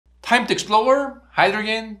Time to explore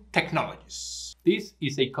hydrogen technologies. This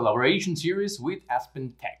is a collaboration series with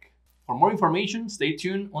Aspen Tech. For more information, stay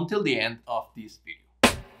tuned until the end of this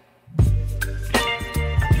video.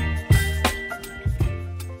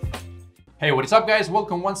 Hey, what is up guys?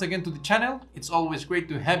 Welcome once again to the channel. It's always great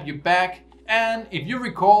to have you back. And if you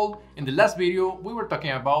recall, in the last video, we were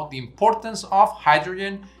talking about the importance of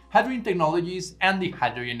hydrogen technologies, and the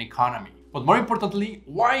hydrogen economy. But more importantly,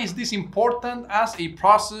 why is this important as a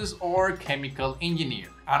process or chemical engineer?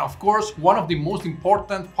 And of course, one of the most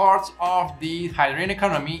important parts of the hydrogen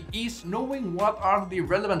economy is knowing what are the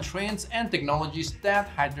relevant trends and technologies that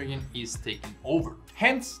hydrogen is taking over.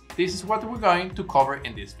 Hence, this is what we're going to cover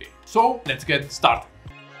in this video. So let's get started.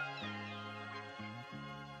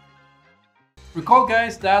 Recall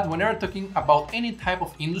guys that whenever talking about any type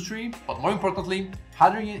of industry, but more importantly,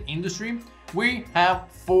 hydrogen industry, we have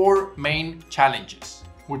four main challenges.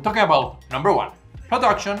 We're talking about number 1,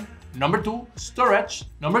 production, number 2, storage,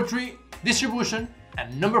 number 3, distribution,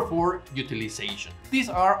 and number 4, utilization. These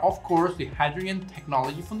are of course the hydrogen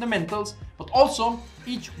technology fundamentals, but also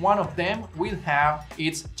each one of them will have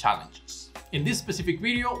its challenges. In this specific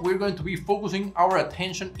video, we're going to be focusing our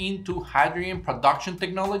attention into hydrogen production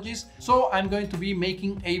technologies, so I'm going to be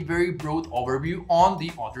making a very broad overview on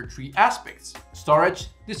the other 3 aspects: storage,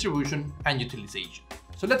 distribution, and utilization.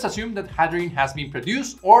 So let's assume that hydrogen has been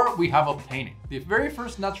produced or we have obtained it. The very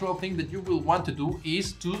first natural thing that you will want to do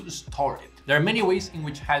is to store it. There are many ways in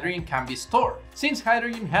which hydrogen can be stored. Since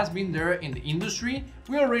hydrogen has been there in the industry,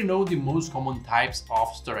 we already know the most common types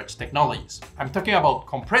of storage technologies. I'm talking about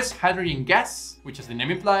compressed hydrogen gas, which as the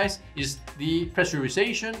name implies, is the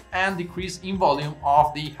pressurization and decrease in volume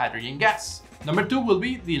of the hydrogen gas. Number 2 will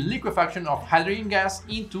be the liquefaction of hydrogen gas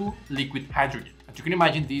into liquid hydrogen. As you can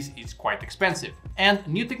imagine, this is quite expensive, and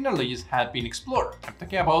new technologies have been explored. I'm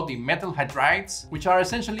talking about the metal hydrides, which are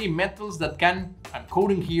essentially metals that can, I'm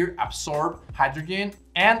quoting here, absorb hydrogen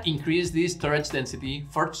and increase the storage density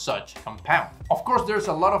for such compound. Of course, there's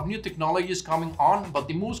a lot of new technologies coming on, but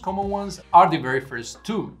the most common ones are the very first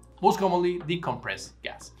 2, most commonly the compressed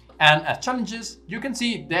gas. And as challenges, you can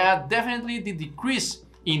see that definitely the decrease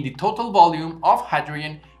in the total volume of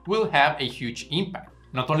hydrogen will have a huge impact.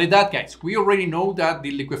 Not only that guys, we already know that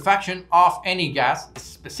the liquefaction of any gas,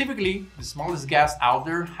 specifically the smallest gas out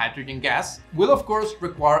there, hydrogen gas, will of course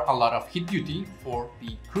require a lot of heat duty for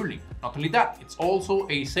the cooling. Not only that, it's also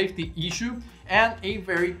a safety issue and a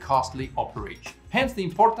very costly operation. Hence the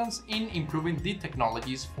importance in improving the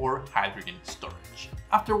technologies for hydrogen storage.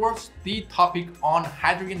 Afterwards, the topic on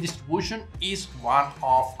hydrogen distribution is one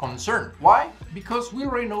of concern. Why? Because we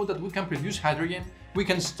already know that we can produce hydrogen, we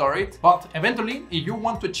can store it, but eventually, if you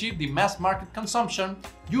want to achieve the mass market consumption,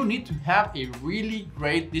 you need to have a really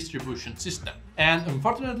great distribution system. And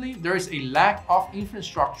unfortunately, there is a lack of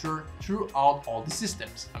infrastructure throughout all the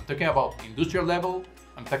systems. I'm talking about industrial level,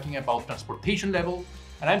 I'm talking about transportation level,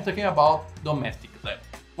 and I'm talking about domestic level.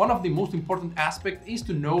 One of the most important aspects is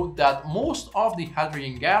to know that most of the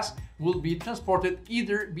hydrogen gas will be transported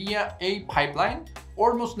either via a pipeline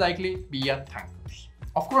or most likely via tankers.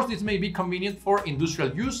 Of course, this may be convenient for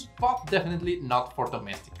industrial use, but definitely not for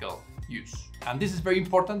domestic use. And this is very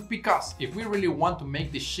important because if we really want to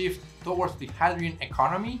make the shift towards the hydrogen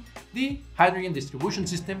economy, the hydrogen distribution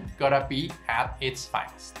system gotta be at its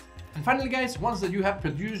finest. And finally guys, once that you have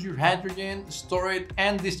produced your hydrogen, store it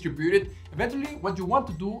and distribute it, eventually what you want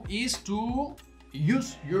to do is to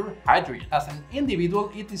use your hydrogen. As an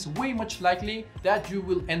individual, it is way much likely that you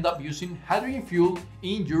will end up using hydrogen fuel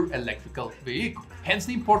in your electrical vehicle. Hence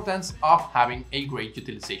the importance of having a great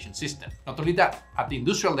utilization system. Not only that, at the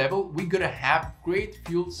industrial level, we gotta have great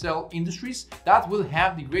fuel cell industries that will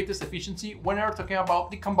have the greatest efficiency when we're talking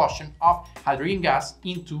about the combustion of hydrogen gas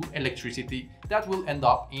into electricity that will end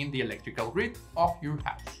up in the electrical grid of your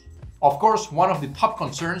house. Of course, one of the top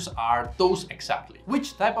concerns are those exactly.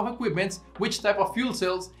 Which type of equipments, which type of fuel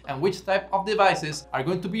cells, and which type of devices are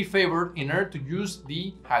going to be favored in order to use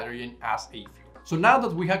the hydrogen as a fuel. So now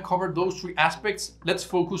that we have covered those 3 aspects, let's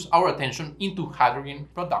focus our attention into hydrogen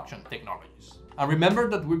production technologies. And remember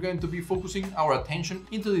that we're going to be focusing our attention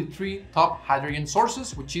into the 3 top hydrogen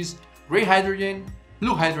sources, which is gray hydrogen,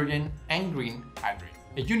 blue hydrogen, and green hydrogen.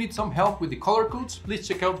 If you need some help with the color codes, please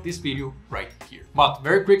check out this video right here. But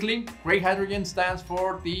very quickly, gray hydrogen stands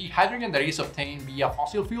for the hydrogen that is obtained via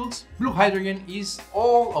fossil fuels. Blue hydrogen is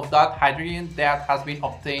all of that hydrogen that has been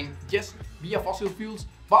obtained, yes, via fossil fuels,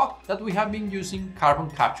 but that we have been using carbon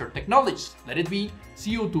capture technologies. Let it be,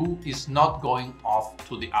 CO2 is not going off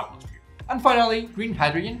to the atmosphere. And finally, green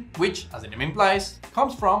hydrogen, which, as the name implies,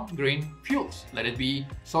 comes from green fuels. Let it be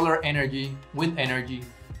solar energy, wind energy,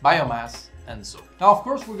 biomass, and so. Now, of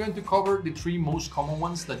course, we're going to cover the three most common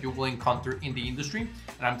ones that you will encounter in the industry.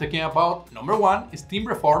 And I'm talking about number one, steam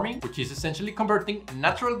reforming, which is essentially converting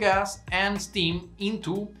natural gas and steam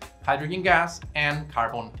into hydrogen gas and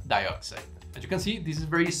carbon dioxide. As you can see, this is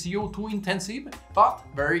very CO2 intensive, but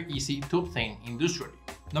very easy to obtain industrially.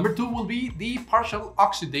 Number two will be the partial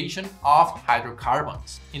oxidation of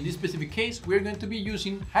hydrocarbons. In this specific case, we're going to be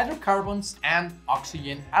using hydrocarbons and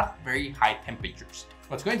oxygen at very high temperatures.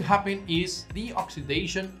 What's going to happen is the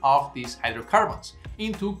oxidation of these hydrocarbons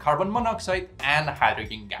into carbon monoxide and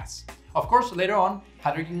hydrogen gas. Of course, later on,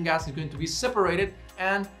 hydrogen gas is going to be separated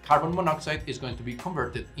and carbon monoxide is going to be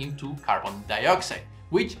converted into carbon dioxide,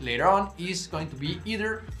 which later on is going to be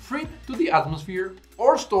either freed to the atmosphere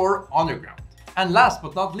or stored underground. And last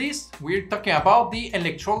but not least, we're talking about the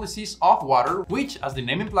electrolysis of water, which, as the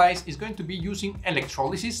name implies, is going to be using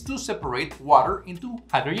electrolysis to separate water into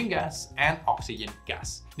hydrogen gas and oxygen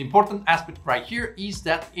gas. The important aspect right here is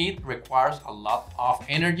that it requires a lot of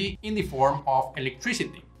energy in the form of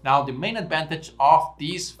electricity. Now, the main advantage of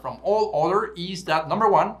this from all other is that number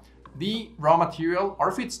one, the raw material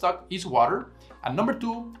or feedstock is water. And number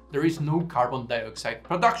two, there is no carbon dioxide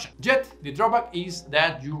production. Yet, the drawback is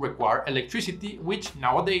that you require electricity, which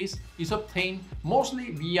nowadays is obtained mostly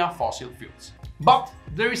via fossil fuels. But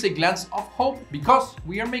there is a glance of hope because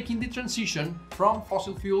we are making the transition from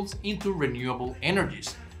fossil fuels into renewable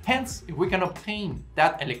energies. Hence, if we can obtain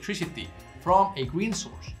that electricity from a green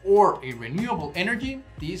source or a renewable energy,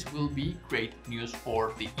 this will be great news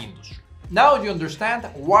for the industry. Now you understand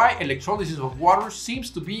why electrolysis of water seems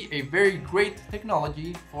to be a very great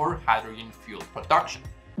technology for hydrogen fuel production.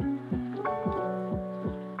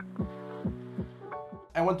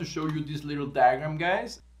 I want to show you this little diagram,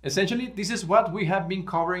 guys. Essentially, this is what we have been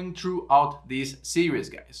covering throughout this series,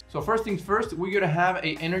 guys. So first things first, we gotta have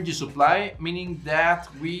an energy supply, meaning that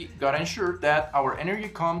we gotta ensure that our energy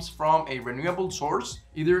comes from a renewable source,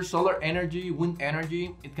 either solar energy, wind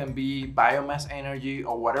energy, it can be biomass energy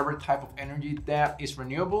or whatever type of energy that is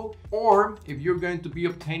renewable. Or if you're going to be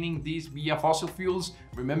obtaining these via fossil fuels,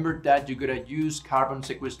 remember that you gotta use carbon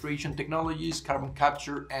sequestration technologies, carbon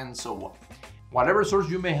capture, and so on. Whatever source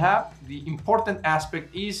you may have, the important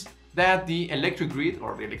aspect is that the electric grid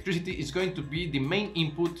or the electricity is going to be the main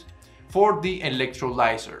input for the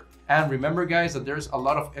electrolyzer. And remember, guys, that there's a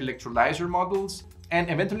lot of electrolyzer models, and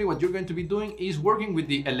eventually what you're going to be doing is working with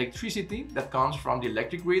the electricity that comes from the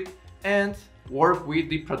electric grid and work with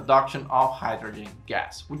the production of hydrogen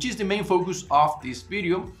gas, which is the main focus of this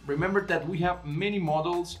video. Remember that we have many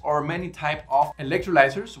models or many type of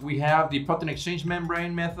electrolyzers. We have the proton exchange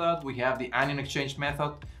membrane method, we have the anion exchange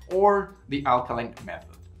method, or the alkaline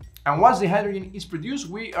method. And once the hydrogen is produced,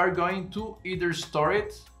 we are going to either store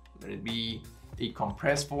it, let it be a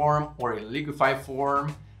compressed form or a liquefied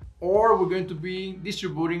form, or we're going to be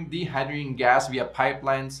distributing the hydrogen gas via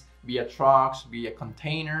pipelines, via trucks, via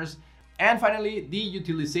containers. And finally, the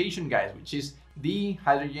utilization, guys, which is the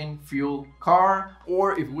hydrogen fuel car,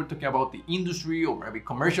 or if we're talking about the industry or maybe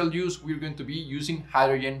commercial use, we're going to be using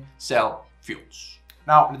hydrogen cell fuels.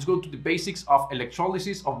 Now, let's go to the basics of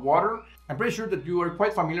electrolysis of water. I'm pretty sure that you are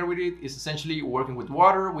quite familiar with it. It's essentially working with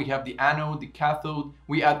water. We have the anode, the cathode,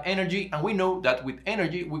 we add energy, and we know that with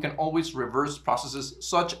energy, we can always reverse processes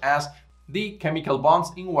such as the chemical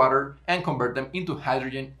bonds in water and convert them into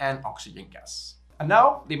hydrogen and oxygen gas. And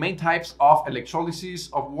now the main types of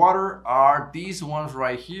electrolysis of water are these ones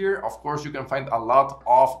right here. Of course, you can find a lot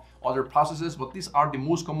of other processes, but these are the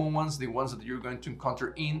most common ones, the ones that you're going to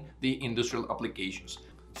encounter in the industrial applications.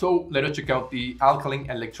 So let us check out the alkaline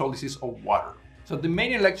electrolysis of water. So the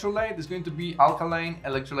main electrolyte is going to be alkaline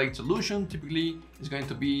electrolyte solution. Typically, it's going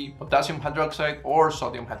to be potassium hydroxide or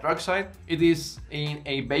sodium hydroxide. It is in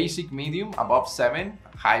a basic medium above 7,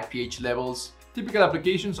 high pH levels. Typical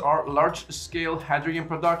applications are large-scale hydrogen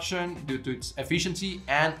production due to its efficiency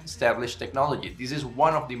and established technology. This is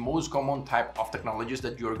one of the most common type of technologies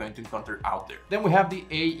that you're going to encounter out there. Then we have the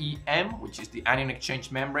AEM, which is the anion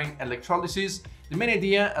exchange membrane electrolysis. The main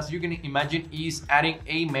idea, as you can imagine, is adding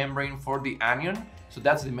a membrane for the anion. So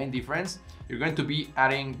that's the main difference. You're going to be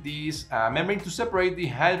adding this membrane to separate the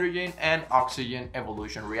hydrogen and oxygen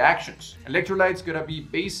evolution reactions. Electrolytes gonna be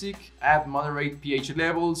basic at moderate pH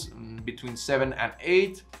levels between 7 and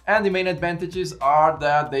 8. And the main advantages are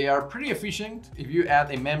that they are pretty efficient. If you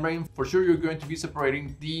add a membrane, for sure you're going to be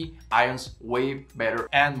separating the ions way better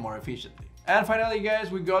and more efficiently. And finally,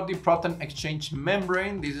 guys, we got the proton exchange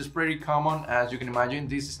membrane. This is pretty common, as you can imagine.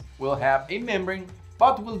 This will have a membrane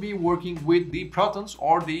but we'll be working with the protons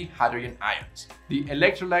or the hydrogen ions. The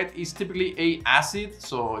electrolyte is typically an acid,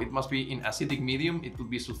 so it must be in acidic medium. It could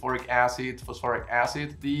be sulfuric acid, phosphoric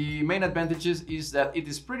acid. The main advantages is that it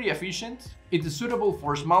is pretty efficient. It is suitable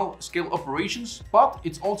for small scale operations, but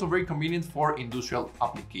it's also very convenient for industrial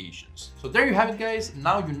applications. So there you have it, guys.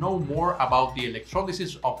 Now you know more about the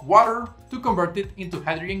electrolysis of water to convert it into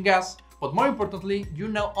hydrogen gas, but more importantly, you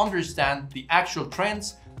now understand the actual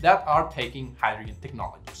trends that are taking hydrogen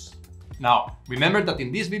technologies. Now, remember that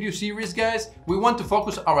in this video series, guys, we want to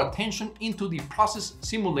focus our attention into the process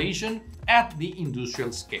simulation at the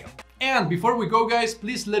industrial scale. And before we go, guys,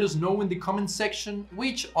 please let us know in the comment section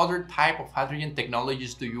which other type of hydrogen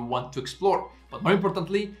technologies do you want to explore. But more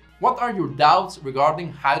importantly, what are your doubts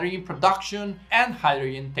regarding hydrogen production and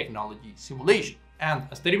hydrogen technology simulation? And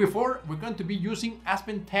as stated before, we're going to be using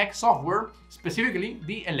Aspen Tech software, specifically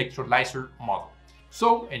the Electrolyzer Model.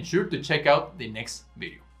 So ensure to check out the next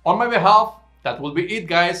video. On my behalf, that will be it,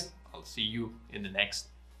 guys. I'll see you in the next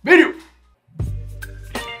video.